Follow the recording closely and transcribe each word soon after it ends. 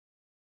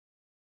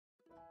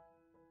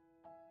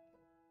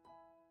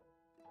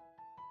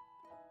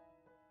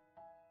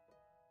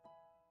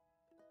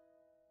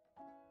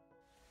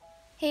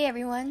Hey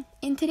everyone,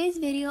 in today's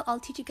video I'll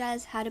teach you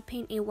guys how to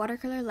paint a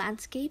watercolor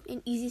landscape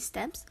in easy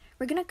steps.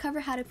 We're going to cover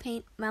how to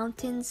paint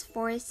mountains,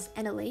 forests,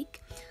 and a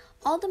lake.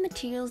 All the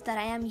materials that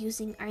I am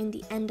using are in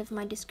the end of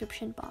my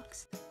description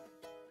box.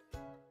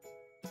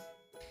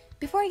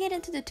 Before I get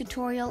into the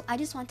tutorial, I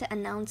just want to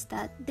announce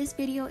that this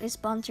video is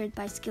sponsored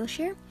by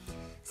Skillshare.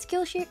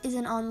 Skillshare is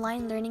an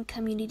online learning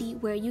community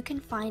where you can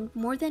find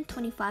more than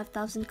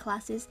 25,000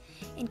 classes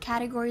in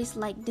categories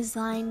like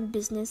design,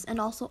 business, and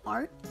also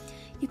art.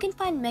 You can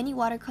find many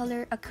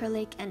watercolor,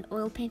 acrylic, and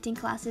oil painting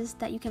classes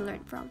that you can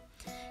learn from.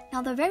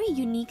 Now, the very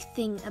unique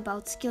thing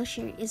about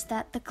Skillshare is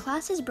that the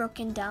class is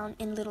broken down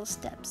in little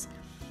steps.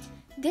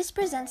 This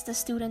presents the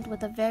student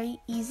with a very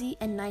easy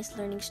and nice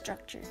learning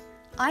structure.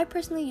 I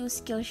personally use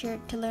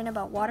Skillshare to learn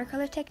about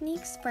watercolor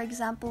techniques, for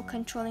example,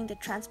 controlling the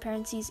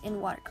transparencies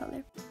in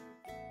watercolor.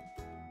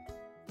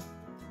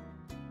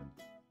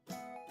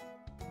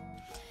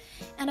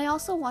 And I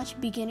also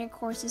watch beginner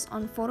courses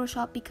on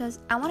Photoshop because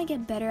I want to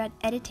get better at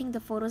editing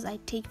the photos I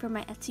take for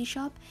my Etsy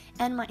shop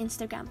and my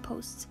Instagram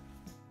posts.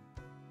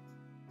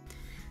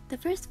 The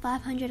first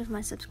 500 of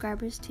my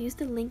subscribers to use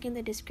the link in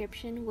the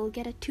description will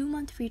get a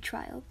 2-month free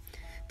trial.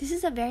 This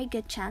is a very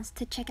good chance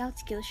to check out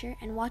Skillshare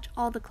and watch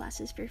all the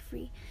classes for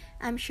free.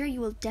 I'm sure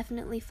you will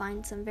definitely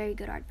find some very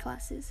good art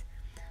classes.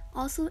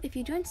 Also, if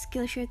you join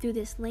Skillshare through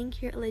this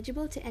link, you're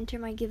eligible to enter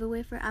my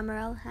giveaway for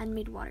Amarel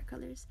handmade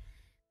watercolors.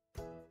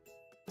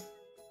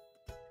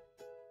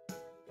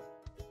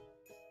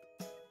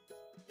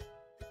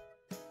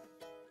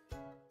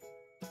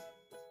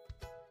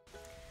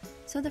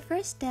 So the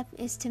first step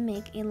is to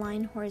make a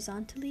line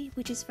horizontally,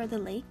 which is for the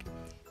lake.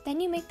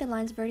 Then you make the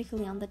lines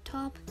vertically on the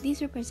top.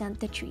 These represent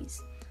the trees.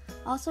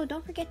 Also,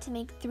 don't forget to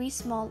make 3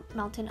 small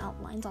mountain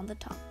outlines on the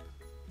top.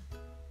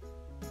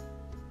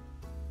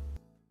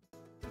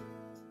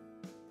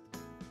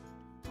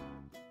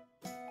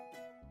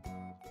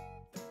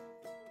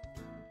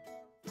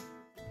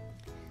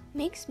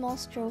 Make small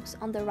strokes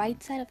on the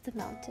right side of the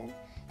mountain.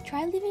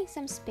 Try leaving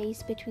some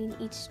space between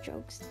each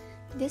strokes.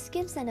 This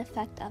gives an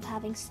effect of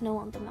having snow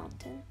on the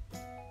mountain.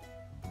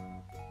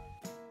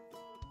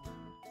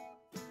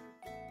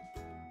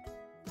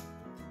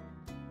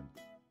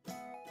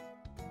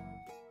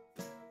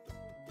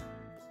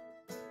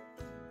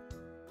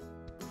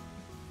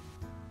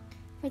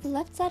 For the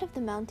left side of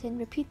the mountain,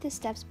 repeat the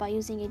steps by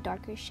using a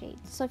darker shade.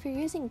 So if you're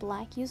using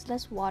black, use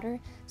less water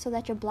so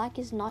that your black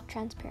is not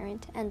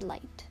transparent and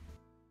light.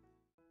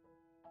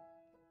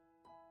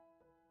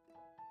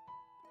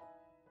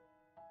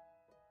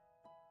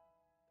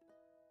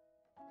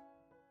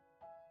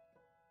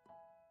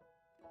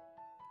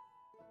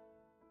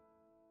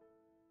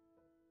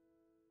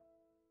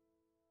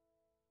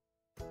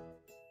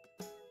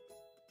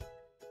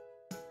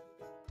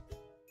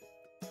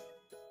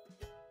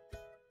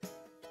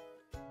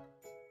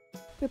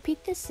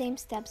 Repeat the same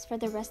steps for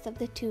the rest of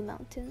the 2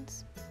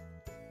 mountains.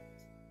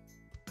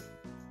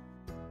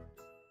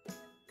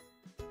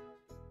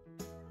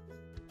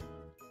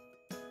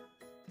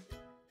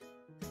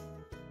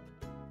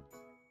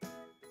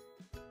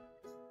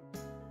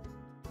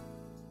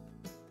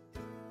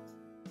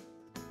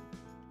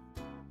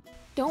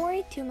 Don't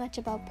worry too much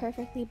about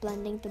perfectly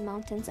blending the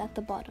mountains at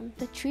the bottom.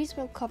 The trees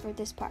will cover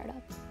this part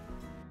up.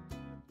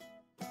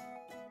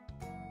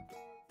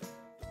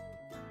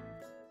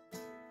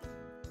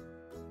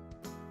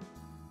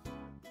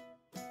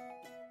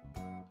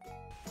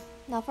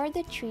 Now for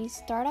the trees,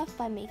 start off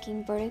by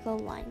making vertical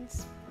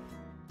lines.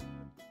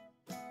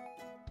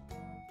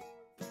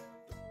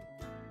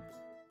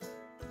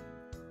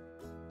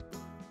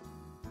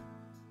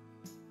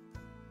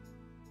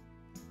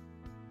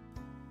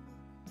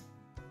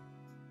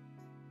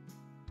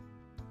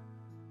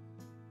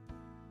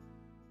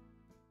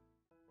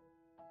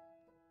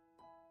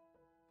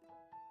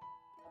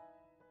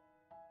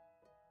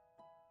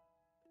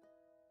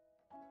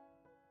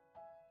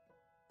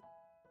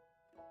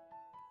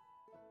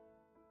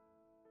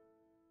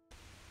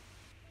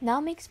 Now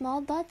make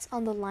small dots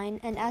on the line,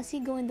 and as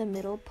you go in the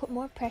middle, put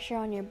more pressure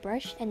on your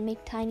brush and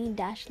make tiny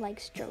dash-like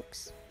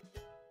strokes.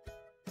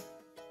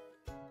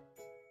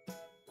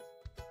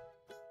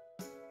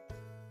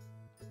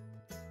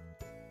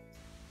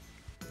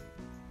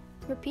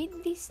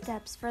 Repeat these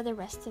steps for the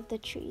rest of the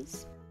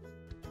trees.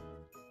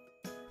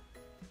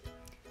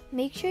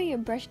 Make sure your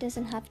brush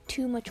doesn't have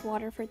too much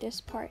water for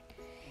this part.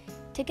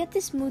 To get the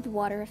smooth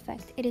water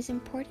effect, it is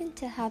important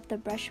to have the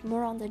brush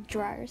more on the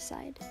drier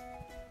side.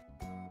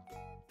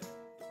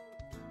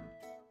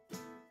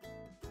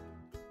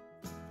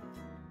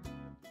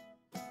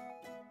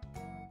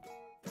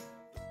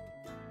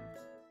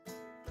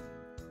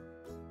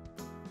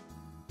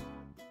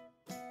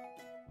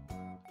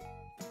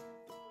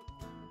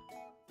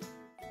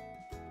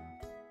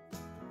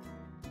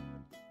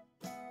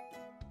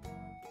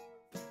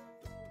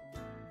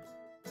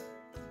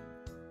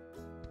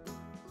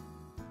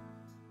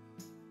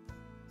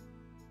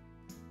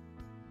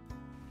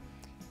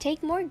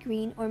 Take more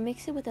green or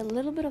mix it with a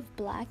little bit of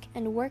black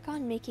and work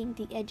on making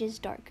the edges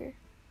darker.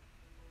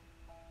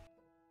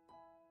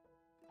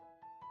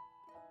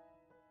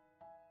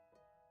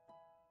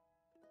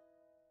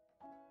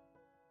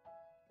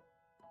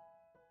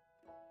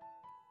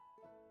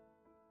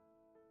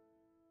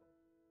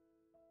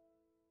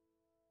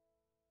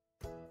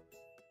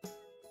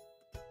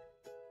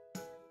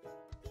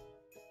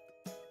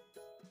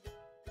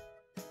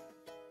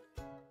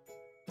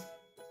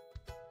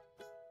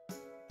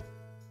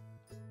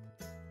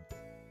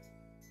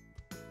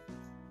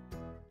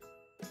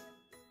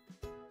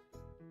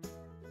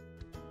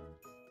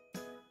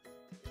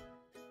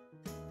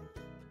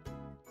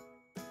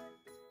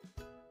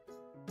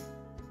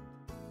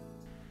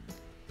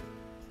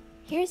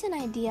 Here's an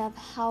idea of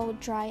how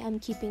dry I'm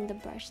keeping the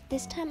brush.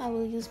 This time I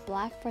will use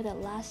black for the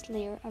last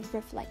layer of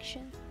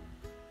reflection.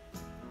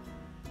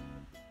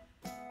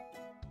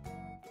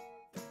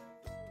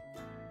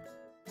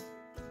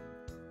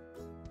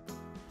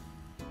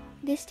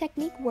 This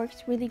technique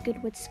works really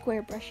good with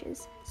square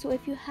brushes, so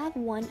if you have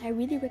one, I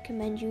really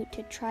recommend you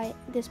to try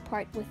this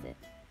part with it.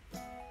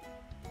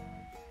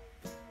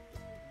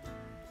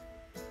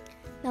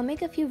 Now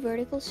make a few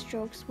vertical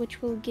strokes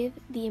which will give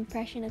the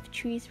impression of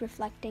trees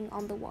reflecting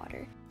on the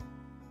water.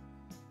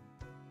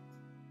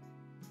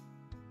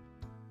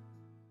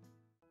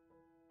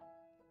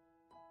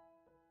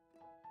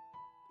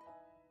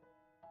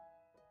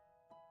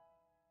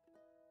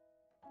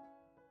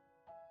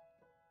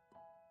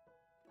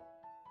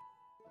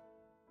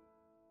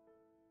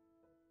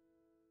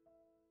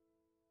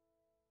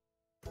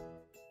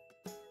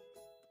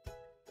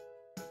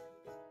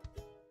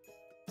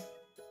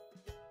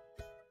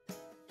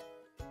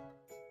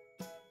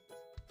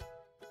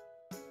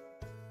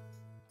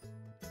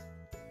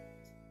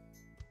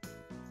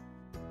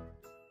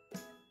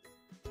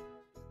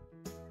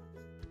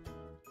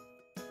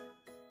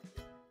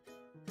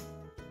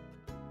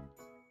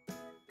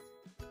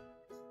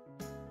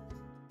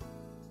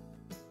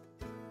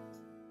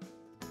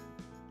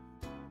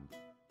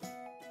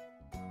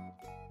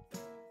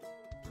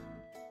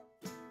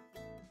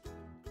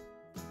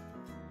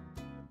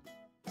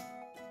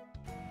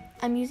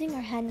 I'm using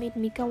our handmade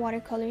mica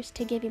watercolors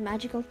to give a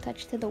magical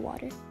touch to the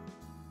water.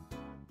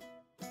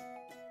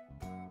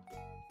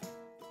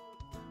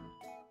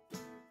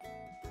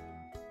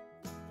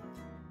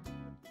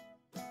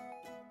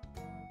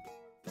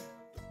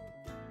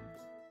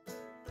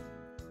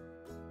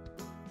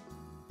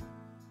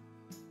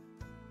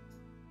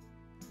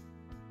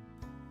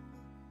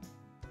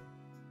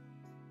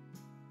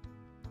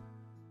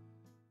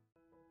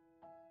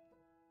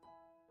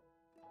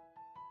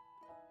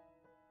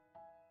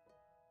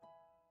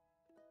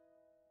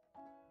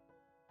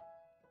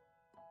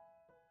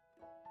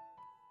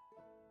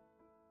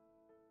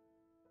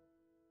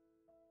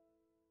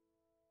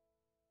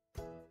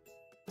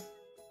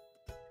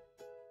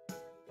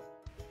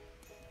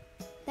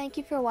 Thank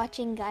you for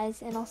watching,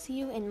 guys, and I'll see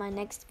you in my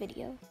next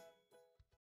video.